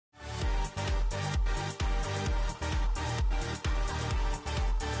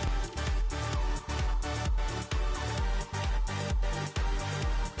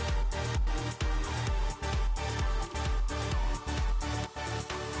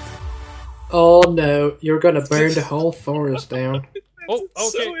Oh no, you're gonna burn the whole forest down. Oh,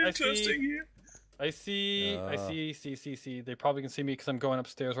 okay. So interesting here. I see. They probably can see me because I'm going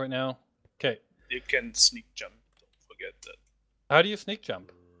upstairs right now. Okay. You can sneak jump. Don't forget that. How do you sneak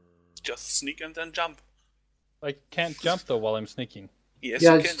jump? Just sneak and then jump. I can't jump though while I'm sneaking. Yes,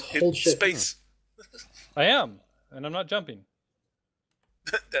 Yeah, you just can hold hit shit. space. I am, and I'm not jumping.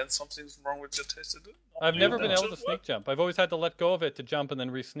 Then something's wrong with your test. I've never been able to sneak jump. I've always had to let go of it to jump and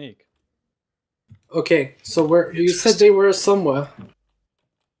then re-sneak. Okay, so where you said they were somewhere.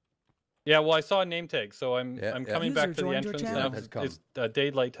 Yeah, well, I saw a name tag, so I'm coming back User to the joined your entrance channel. now.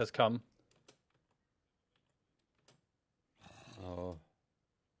 Daylight has come. Oh.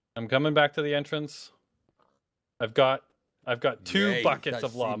 I'm coming back to the entrance. I've got two Yay, buckets that's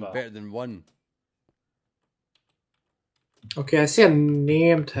of lava. even better than one. Okay, I see a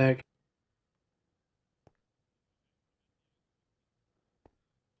name tag.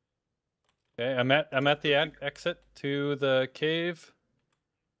 Okay, I'm at the exit to the cave.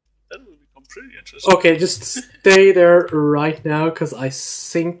 That will become pretty interesting. Okay, just stay there right now, because I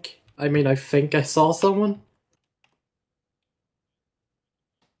think I saw someone.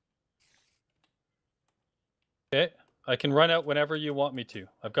 Okay, I can run out whenever you want me to.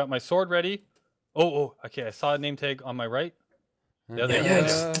 I've got my sword ready. Oh, okay, I saw a name tag on my right. Yeah,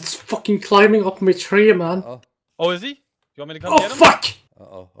 It's fucking climbing up my tree, man. Oh, is he? You want me to come Oh, get him? fuck!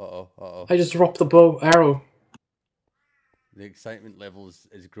 Uh-oh. I just dropped the bow arrow. The excitement level is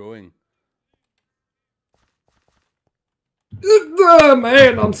growing.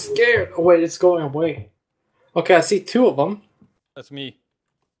 Man, I'm scared. Oh, wait, it's going away. Okay, I see two of them. That's me.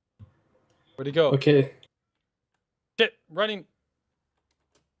 Where'd he go? Okay. Shit, running.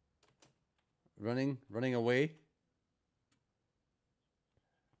 Running away.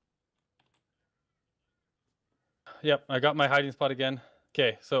 Yep, I got my hiding spot again.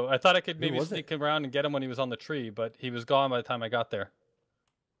 Okay, so I thought I could maybe was sneak around and get him when he was on the tree, but he was gone by the time I got there.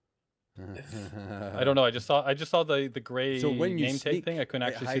 I don't know. I just saw the gray So when you name tag sneak, thing. I couldn't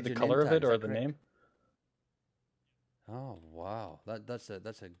it actually see hides the your color name of tag, it is or that the correct? name. Oh wow, that's a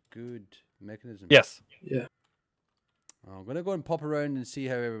good mechanism. Yes. Yeah. I'm gonna go and pop around and see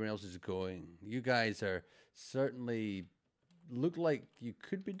how everyone else is going. You guys are certainly look like you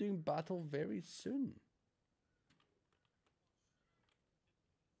could be doing battle very soon.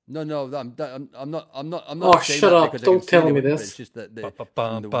 No, I'm not. Oh, saying shut that up. because I Don't can see tell them, me but this. It's just that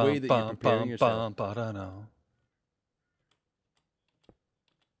from the way that you're preparing yourself.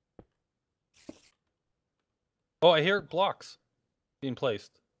 Oh, I hear blocks being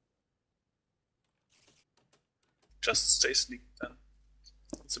placed. Just stay sneak then.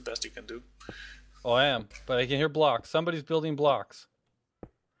 That's the best you can do. Oh, I am, but I can hear blocks. Somebody's building blocks.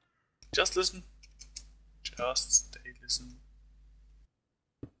 Just listen. Just stay listen.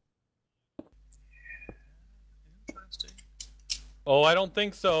 Interesting. Oh, I don't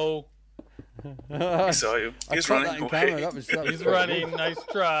think so. He saw you. He's caught running that in away. camera. That was He's running. Nice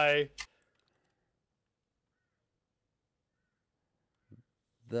try.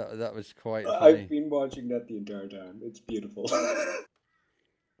 That was quite funny. I've been watching that the entire time. It's beautiful. I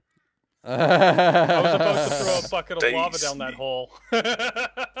was about to throw a bucket of lava down that hole.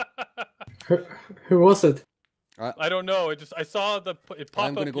 Who was it? I don't know. I saw it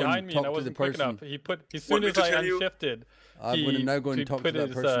pop up behind me, and I wasn't quick enough. As soon as I unshifted, I'm going to now go and talk to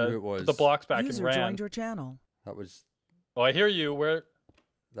that person who it was. Put the blocks back User and ran. joined your channel. That was. Oh, I hear you. Where?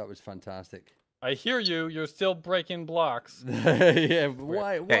 That was fantastic. I hear you. You're still breaking blocks. Yeah.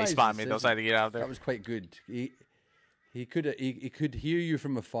 Why? Yeah, he spotted me. Those had to get out of there. That was quite good. He could hear you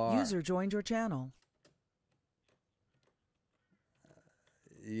from afar. User joined your channel.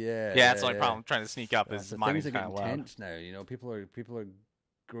 Yeah. Yeah, that's the only problem. Trying to sneak up is mine's things kind are of getting loud. tense now. You know, people are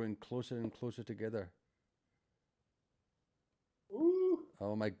growing closer and closer together. Ooh.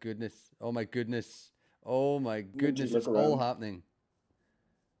 Oh my goodness! Oh my goodness! Oh my goodness! It's look all around. happening.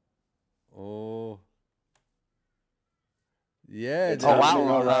 Oh. Yeah. It's Oh happening,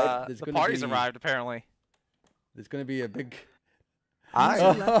 wow! all right. There's The gonna party's be- arrived apparently. There's going to be a big.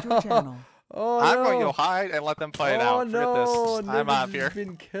 User left your channel. Oh, I'm no. going to go hide and let them fight it out. Forget this. I'm out of Nibbs here. has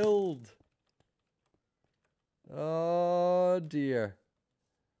been killed. Oh dear.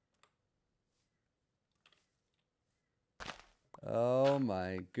 Oh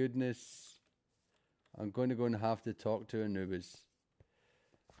my goodness. I'm going to go and have to talk to Anubis.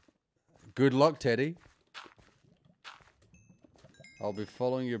 Good luck, Teddy. I'll be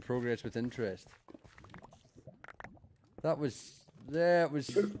following your progress with interest. That was. I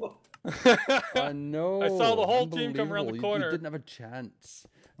know. I saw the whole team come around the Unbelievable. corner. You didn't have a chance.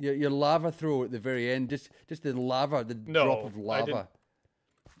 Your lava throw at the very end, just the lava, the drop of lava.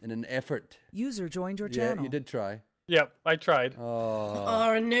 in an effort. User joined your Yeah, channel. you did try. Yep, I tried. Oh,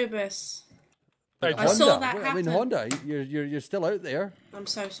 Oh, Anubis. I I saw that I mean, happen. Honda, you're still out there. I'm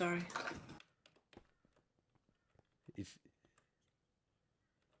so sorry. If,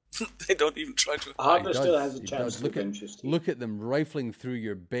 They don't even try to. Honda He still does, has a he chance does. to Look at- avenge his team. Look at them rifling through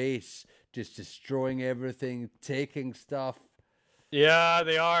your base, just destroying everything, taking stuff. Yeah,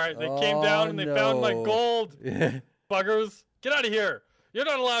 they are. They came down and they found my no. gold. Yeah. Buggers, get out of here. You're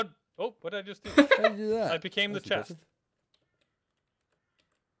not allowed. Oh, what did I just do? How did you do that? I became That's the chest.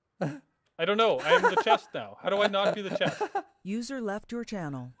 impressive. I don't know. I am the chest now. How do I not be the chest? User left your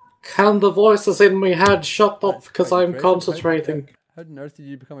channel. Can the voices in my head shut up because Quite I'm impressive. concentrating? How on earth did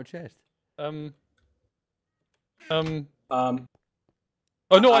you become a chest? Oh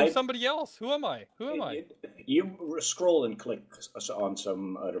no, I'm I- somebody else. Who am I? Who am I? You scroll and click on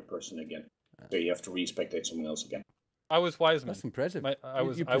some other person again. So you have to re-spectate someone else again. I was Wiseman. That's impressive. I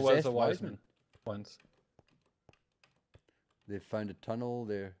was You I was possessed a Wiseman once. They found a tunnel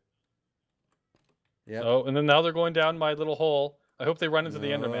there. Yeah. Oh, and then now they're going down my little hole. I hope they run into the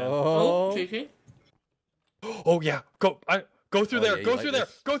Enderman. Oh, Oh, GG. Oh yeah, go through Oh, there. yeah, Go you through like there.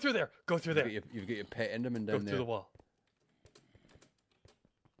 this. Go through there. Go through there. You've got your pet Enderman Go down through there. the wall.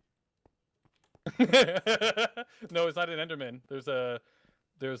 No, it's not an Enderman. There's a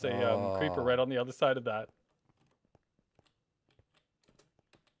creeper right on the other side of that.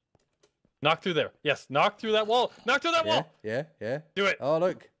 Knock through there. Yes, knock through that wall. Knock through that Yeah, wall. yeah. Do it. Oh,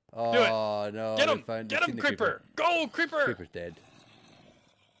 look. Oh, it. no. Get they him. found- Get they've him, seen the creeper. Go, creeper. Creeper's dead.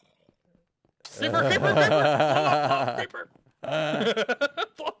 Creeper, creeper, creeper. Blow up, creeper.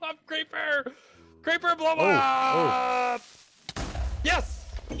 Blow up, creeper. Creeper, blow up. Yes.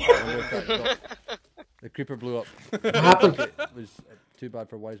 The creeper blew up. What happened? It was too bad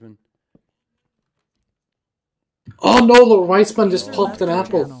for Wiseman. Oh no, LordWiseman just User popped left an your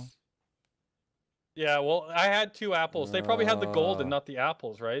apple. channel. Yeah, well, I had 2 apples. They probably had the gold and not the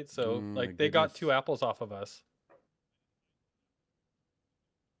apples, right? So, my like, they got goodness. 2 apples off of us.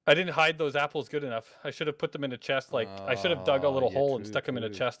 I didn't hide those apples good enough. I should have put them in a chest. Like, I should have dug a little yeah, hole and true, stuck them in a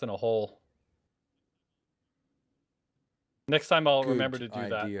true. chest in a hole. Next time I'll Good remember to do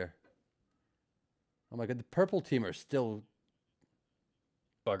that. idea. Oh my god, the purple team are still.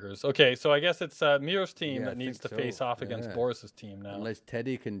 Buggers. Okay, so I guess it's Miro's team Yeah, I that needs to think face so, off against yeah. Boris's team now. Unless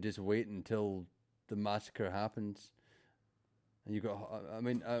Teddy can just wait until the massacre happens. And you got. I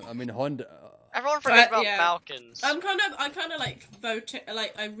mean, Honda. Everyone forgets about yeah. Malkons. I kind of like vote.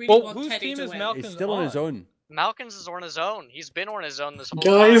 Like I really Well, want whose Teddy team to is win. Malkons He's still on his on? own. Malkons is on his own. He's been on his own this whole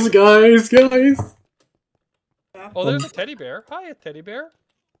Guys, time. Oh, there's a teddy bear. Hi, a teddy bear.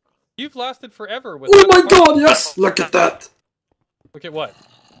 You've lasted forever with. Oh my god, yes! Look at that! Look at what?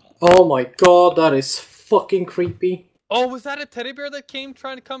 Oh my god, that is fucking creepy. Oh, was that a teddy bear that came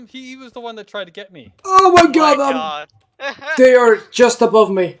trying to come? He was the one that tried to get me. Oh my Oh god, my god. they are just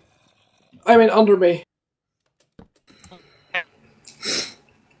above me. I mean, under me.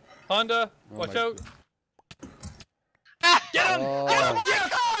 Honda, Oh watch my out. Ah, Get him! Oh. Get him! my Yes!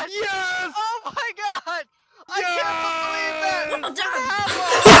 god! Yes! Oh my god! I can't believe Well that!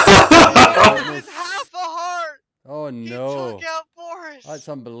 done. With half a heart! Oh He no. took out Boris! That's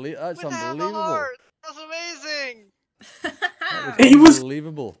unbelievable. That's with half a unbelievable. heart! That's amazing! That He was-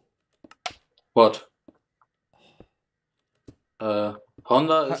 unbelievable. What?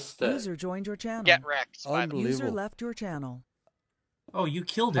 Honda is dead. User joined your channel. Get wrecked, by the way. User Unbelievable. left your channel. Oh, you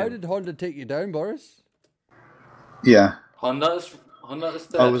killed How him. did Honda take you down, Boris? Yeah, Honda is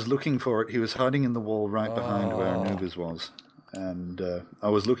dead. I was looking for it. He was hiding in the wall right behind where Oh. Anubis was. And I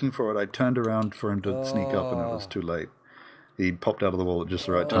was looking for it. I turned around for him to sneak up, and it was too late. He popped out of the wall at just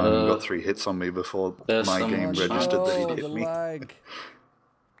the right time and got 3 hits on me before there's my some- game Oh, registered that no, he'd the hit me. lag.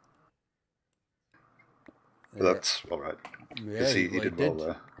 But that's all right. Yeah, Because he well, did he well did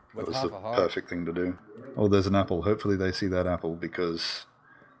there. with That was half the a heart. perfect thing to do. Oh, there's an apple. Hopefully they see that apple because...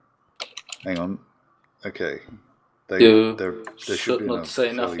 Hang on. Okay. You there should should be not enough say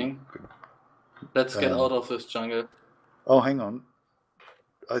fairly nothing. good- Let's get out of this jungle. Oh, hang on.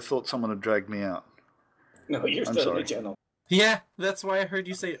 I thought someone had dragged me out. No, you're I'm still sorry. in the channel. Yeah, that's why I heard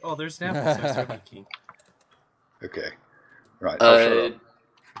you say, "Oh, there's an apple." So I started looking. Okay. Right, I'll shut up.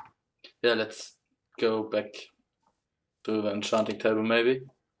 Yeah, let's go back to the enchanting table, maybe.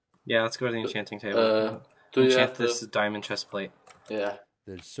 Yeah, let's go to the enchanting table. Do you Enchant have this the... diamond chest plate. Yeah.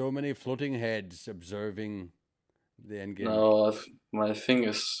 There's so many floating heads observing the end game. No, my thing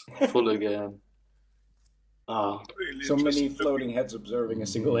is full again. Oh. Really So many interesting. floating heads observing a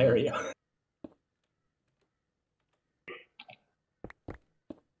single area.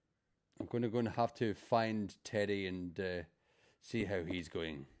 I'm going to have to find Teddy and see how he's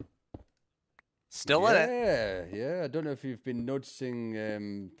going. Still in it. Yeah. I don't know if you've been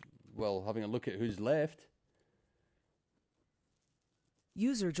noticing, well, having a look at who's left.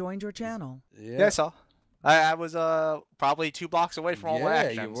 User joined your channel. Yeah, I saw. I was probably 2 blocks away from all my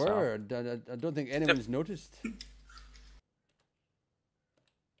action. Yeah, you were. I don't think anyone's noticed.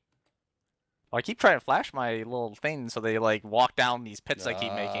 Well, I keep trying to flash my little thing so they like walk down these pits I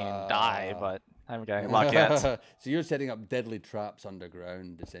keep making and die, but I haven't got any luck yet. So you're setting up deadly traps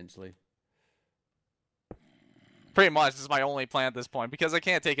underground, essentially. Pretty much, this is my only plan at this point because I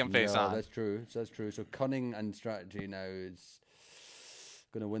can't take him face on. That's true. That's true. So cunning and strategy now is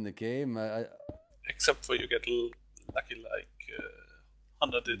going to win the game. Except for you get lucky like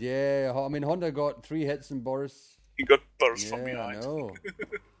Honda did. Yeah, I mean Honda got 3 hits and Boris. He got Boris from behind. I know.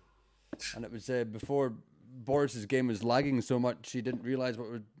 And it was before Boris's game was lagging so much he didn't realize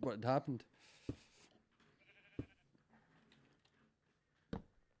what had happened.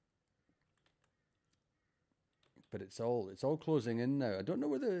 But it's all closing in now. I don't know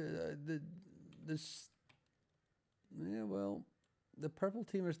whether this. Yeah, well, the purple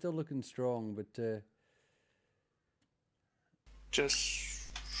team are still looking strong, but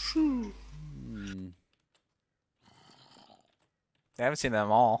just. I haven't seen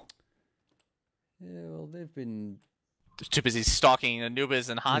them all. Yeah, well, they've been too busy stalking Anubis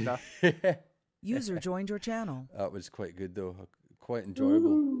and Honda. User joined your channel. That was quite good, though. Quite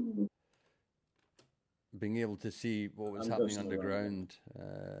enjoyable. Being able to see what was happening underground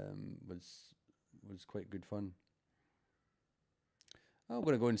was quite good fun. I'm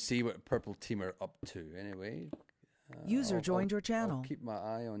going to go and see what purple team are up to anyway. User joined your channel. I'll keep my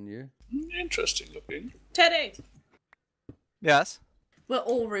eye on you. Interesting looking. Teddy! Yes? We're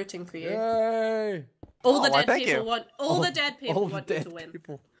all rooting for you. Yay! All the dead people want you to win.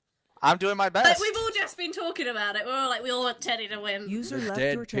 I'm doing my best. Like, we've all just been talking about it. We're all like, we all want Teddy to win. User left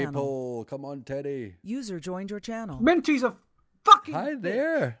dead your channel. People, come on, Teddy. User joined your channel. Minty's a fucking. Hi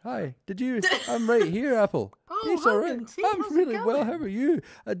there. Hi. Did you? I'm right here, Apple. Oh, it's all right. Minty, I'm how's it really going? well. How are you?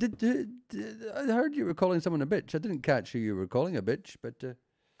 I heard you were calling someone a bitch. I didn't catch who you were calling a bitch, but.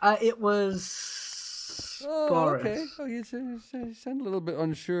 It was. Oh, Boris. okay. Oh, you sound a little bit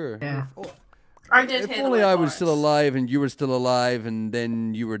unsure. Yeah. I did If hear only the word I was Boris. still alive and you were still alive and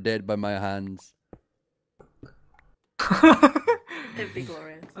then you were dead by my hands. It'd be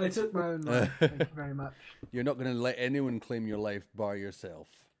glorious. I took my own life. Thank you very much. You're not going to let anyone claim your life bar yourself.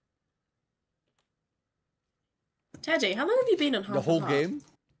 Teddy, how long have you been on half The whole and half?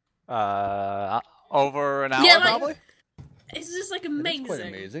 game? Over an hour, Yeah, like, probably. It's just like It's amazing. quite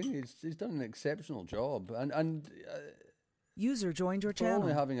amazing. He's done an exceptional job. And User joined your we're channel.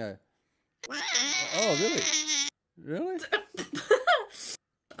 only having a... Oh, really? Really?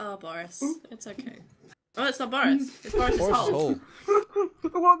 Oh, Boris. It's okay. Oh, it's not Boris. It's Boris's Boris's hole.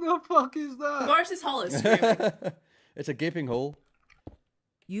 What the fuck is that? Boris's hole is screaming. It's a gaping hole.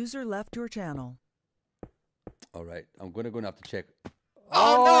 User left your channel. All right, I'm going to go and have to check.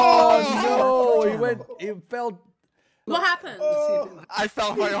 Oh, no! He fell. What happened? I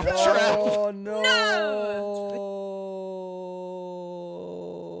fell in my own trap. Oh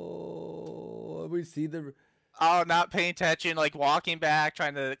no! We see the. Oh, not paying attention, like walking back,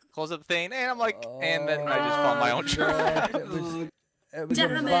 trying to close up the thing, and I'm like, and then I just fell in my own trap. It was a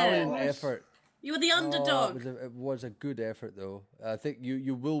Damn valiant it. effort. You were the underdog. It was a good effort, though. I think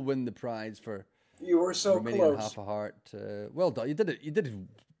you will win the prize for. You were so remaining on close. half a heart. Well done. You did it. You did it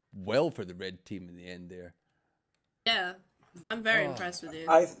well for the red team in the end there. Yeah. I'm very impressed with you.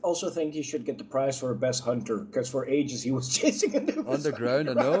 I also think he should get the prize for best hunter, because for ages he was chasing Anubis Underground,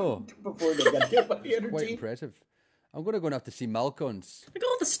 I know. before they got hit by the other Quite team. impressive. I'm going to go and have to see Malkons. Look at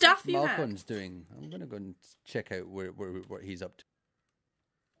all the stuff you Malkons have. doing. I'm going to go and check out what he's up to.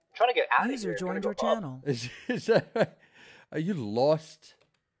 I'm trying to get out of User here. joined your channel. Is that right? Are you lost?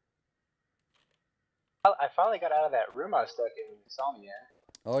 I finally got out of that room I was stuck in when you saw me in.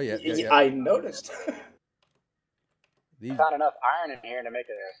 Oh, yeah. I noticed. I found enough iron in here to make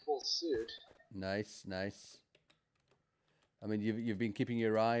a full suit. Nice. I mean, you've been keeping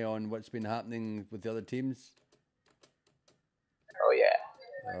your eye on what's been happening with the other teams? Oh, yeah.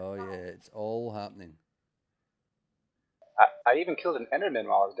 Oh, yeah. It's all happening. I even killed an Enderman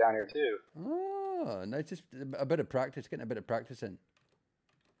while I was down here, too. Oh, nice. Just a bit of practice. Getting a bit of practice in.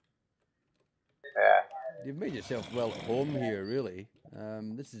 Yeah. You've made yourself well home here, really.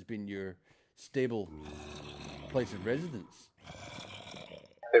 This has been your stable place of residence.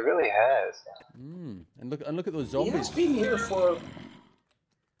 It really has. And look at those He zombies. has been here for...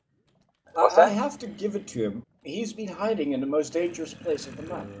 What's I that? have to give it to him. He's been hiding in the most dangerous place of the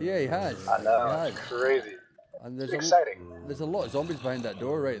map. Yeah, he has. I know. He has. It's crazy. And there's exciting. There's a lot of zombies behind that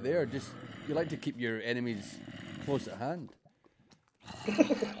door right there. Just you like to keep your enemies close at hand.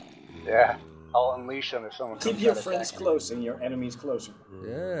 Yeah, I'll unleash them if someone comes Keep your out friends attacking. close and your enemies closer. Yeah.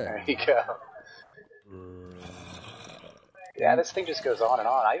 There you go. Yeah, this thing just goes on and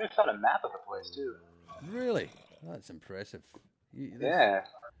on. I even found a map of the place too. Really? That's impressive. Yeah.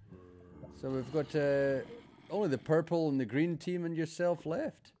 So we've got only the purple and the green team and yourself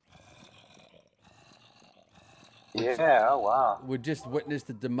left. Yeah, oh wow. We just witnessed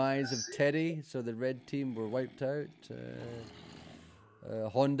the demise of Teddy, so the red team were wiped out.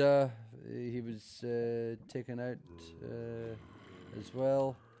 Honda, he was taken out as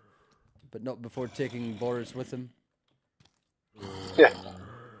well, but not before taking Boris with him. Yeah.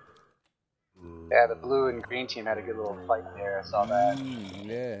 Yeah, the blue and green team had a good little fight there. I saw that.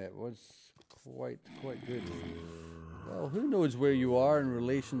 Yeah, it was quite good. Well, who knows where you are in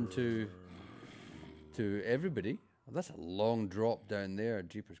relation to everybody? Well, that's a long drop down there,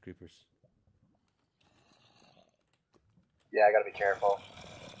 Jeepers Creepers. Yeah, I gotta be careful.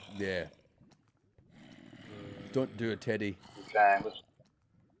 Yeah. Don't do a Teddy. Okay.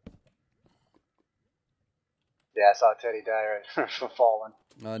 Yeah, I saw Teddy die right from falling.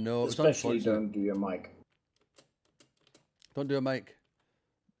 No, especially don't do your mic. Don't do a mic.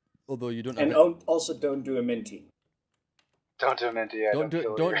 Although you don't. And also don't do a minty. Don't do a minty. Yeah, don't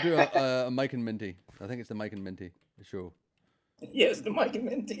do a Mike and Minty. I think it's the Mike and Minty show. Yes, the Mike and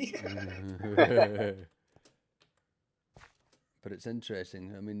Minty. But it's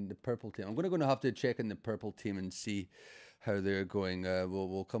interesting. I mean, the purple team. I'm going to have to check in the purple team and see how they're going.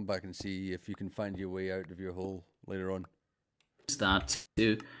 We'll come back and see if you can find your way out of your hole later on. That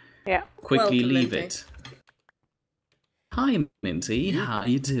to quickly Welcome, leave Minty. it. Hi, Minty. How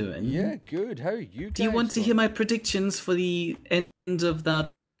you doing? Yeah, good. How are you guys? Do you want to hear my predictions for the end of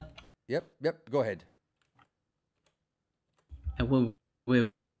that? Yep. Go ahead. Well,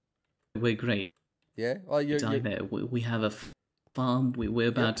 we're great. Yeah. Well, you're... We have a farm. We're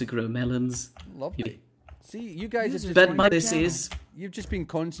about to grow melons. Lovely. See, you guys have just but my this is you've just been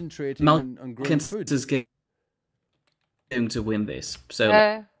concentrating on growing food. Malkons is going to win this. So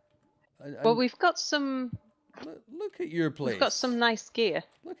well, we've got some. Look at your place. We've got some nice gear.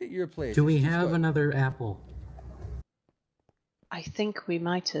 Look at your place. Do we have another apple? I think we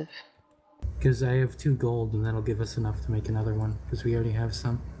might have. Because I have 2 gold, and that'll give us enough to make another one. Because we already have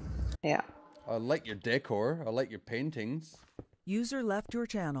some. Yeah. I like your decor. I like your paintings. User left your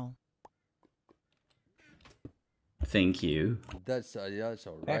channel. Thank you. That's all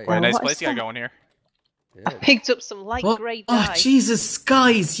right. Quite a nice place you got going here. Yeah. I picked up some light grey dye. Oh, Jesus,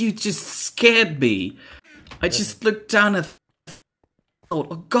 guys, you just scared me. I just looked down and thought,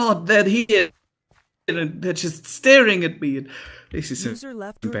 oh God, they're here. And they're just staring at me. And this is User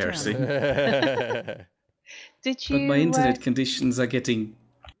left your embarrassing. Did you? But my internet conditions are getting...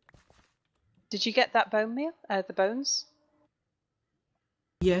 Did you get that bone meal? The bones?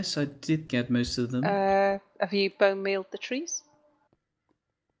 Yes, I did get most of them. Have you bone mealed the trees?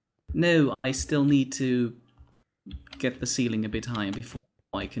 No, I still need to get the ceiling a bit higher before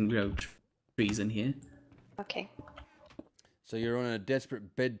I can grow trees in here. Okay. So you're on a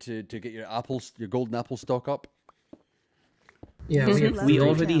desperate bid to get your golden apple stock up? Yeah, we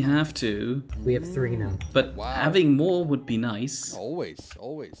already have to. We have 3 now. But having more would be nice. Always.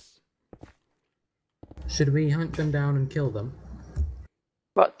 Should we hunt them down and kill them?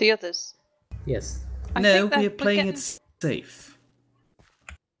 What, the others? Yes. No, we're playing it safe.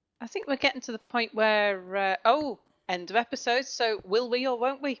 I think we're getting to the point where, end of episode, so will we or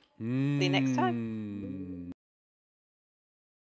won't we? The next time.